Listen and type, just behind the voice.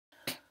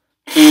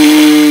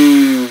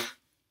I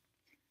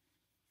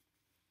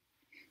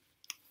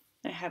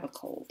have a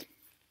cold.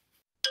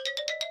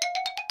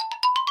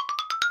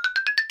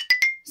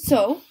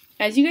 So,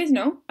 as you guys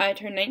know, I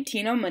turned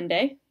 19 on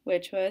Monday,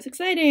 which was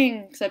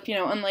exciting, except,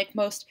 unlike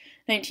most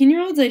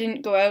 19-year-olds, I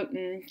didn't go out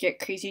and get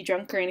crazy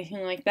drunk or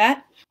anything like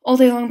that. All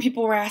day long,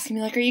 people were asking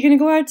me, like, are you going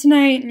to go out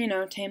tonight?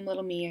 And, tame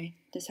little me, I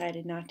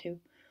decided not to.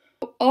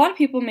 A lot of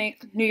people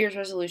make New Year's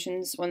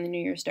resolutions when the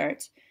New Year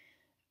starts,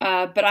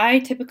 but I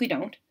typically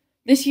don't.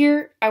 This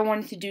year, I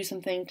wanted to do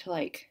something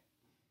to,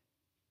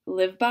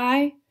 live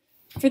by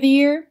for the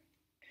year.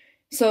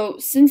 So,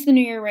 since the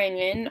New Year rang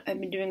in, I've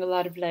been doing a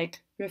lot of,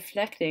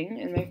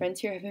 reflecting, and my friends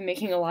here have been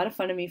making a lot of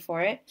fun of me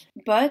for it.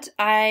 But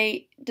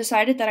I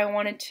decided that I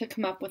wanted to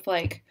come up with,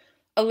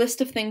 a list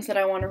of things that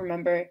I want to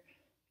remember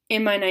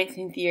in my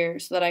 19th year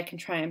so that I can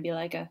try and be,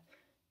 a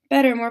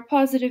better, more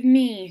positive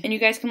me. And you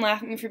guys can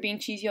laugh at me for being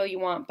cheesy all you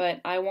want, but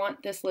I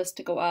want this list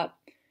to go up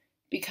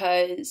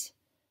because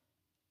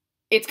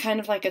it's kind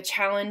of like a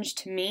challenge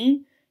to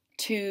me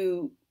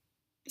to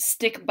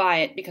stick by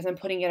it because I'm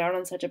putting it out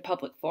on such a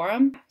public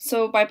forum.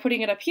 So by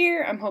putting it up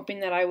here, I'm hoping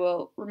that I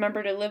will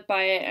remember to live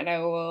by it and I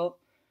will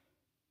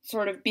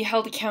sort of be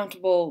held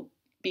accountable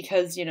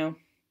because,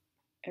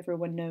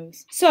 everyone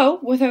knows. So,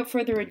 without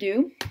further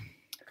ado,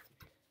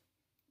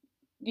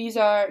 these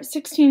are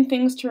 16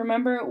 things to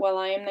remember while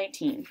I am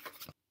 19.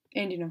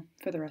 And,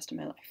 for the rest of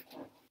my life.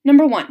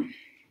 Number 1,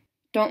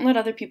 don't let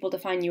other people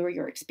define you or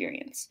your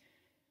experience,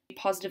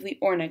 positively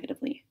or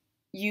negatively.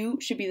 You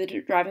should be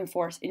the driving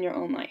force in your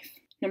own life.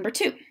 Number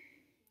 2,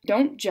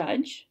 don't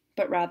judge,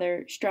 but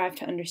rather strive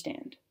to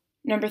understand.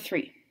 Number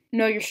 3,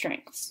 know your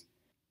strengths.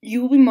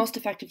 You will be most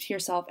effective to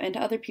yourself and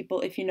to other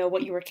people if you know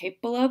what you are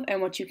capable of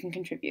and what you can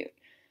contribute.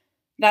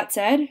 That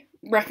said,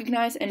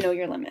 recognize and know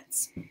your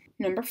limits.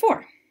 Number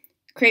 4,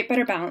 create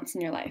better balance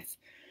in your life.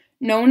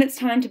 Know when it's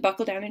time to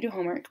buckle down and do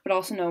homework, but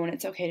also know when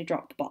it's okay to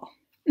drop the ball.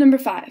 Number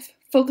 5,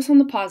 focus on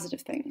the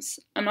positive things.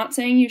 I'm not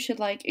saying you should,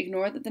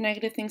 ignore that the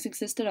negative things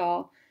exist at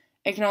all.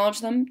 Acknowledge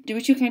them, do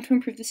what you can to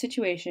improve the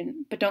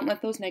situation, but don't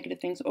let those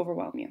negative things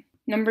overwhelm you.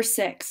 Number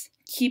 6,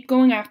 keep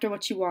going after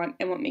what you want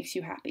and what makes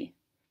you happy.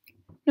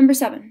 Number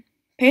 7,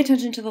 pay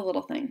attention to the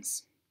little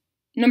things.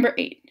 Number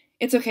 8,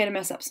 it's okay to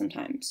mess up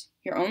sometimes.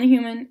 You're only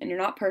human, and you're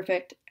not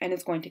perfect, and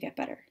it's going to get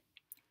better.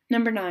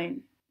 Number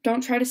 9,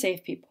 don't try to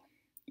save people.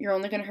 You're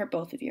only going to hurt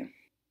both of you.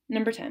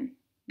 Number 10,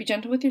 be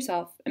gentle with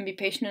yourself and be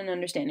patient and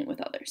understanding with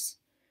others.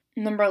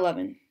 Number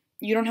 11,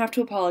 you don't have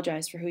to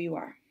apologize for who you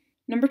are.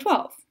 Number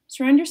 12,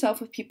 surround yourself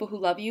with people who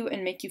love you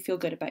and make you feel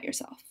good about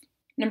yourself.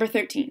 Number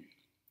 13,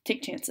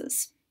 take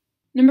chances.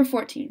 Number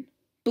 14,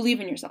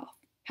 believe in yourself.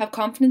 Have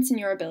confidence in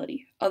your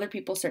ability. Other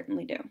people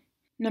certainly do.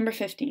 Number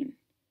 15,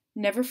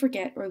 never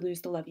forget or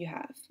lose the love you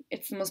have.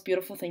 It's the most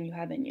beautiful thing you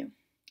have in you.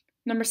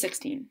 Number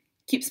 16,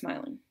 keep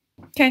smiling.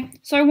 Okay,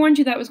 so I warned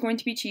you that was going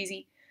to be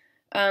cheesy,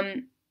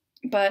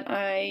 but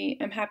I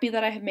am happy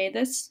that I have made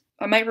this.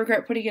 I might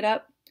regret putting it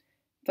up,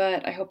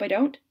 but I hope I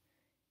don't.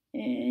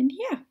 And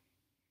yeah.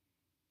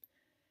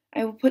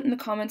 I will put in the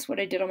comments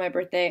what I did on my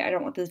birthday. I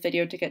don't want this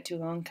video to get too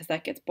long because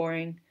that gets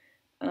boring.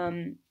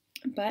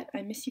 But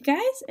I miss you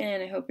guys,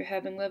 and I hope you're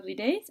having lovely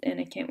days, and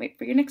I can't wait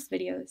for your next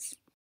videos.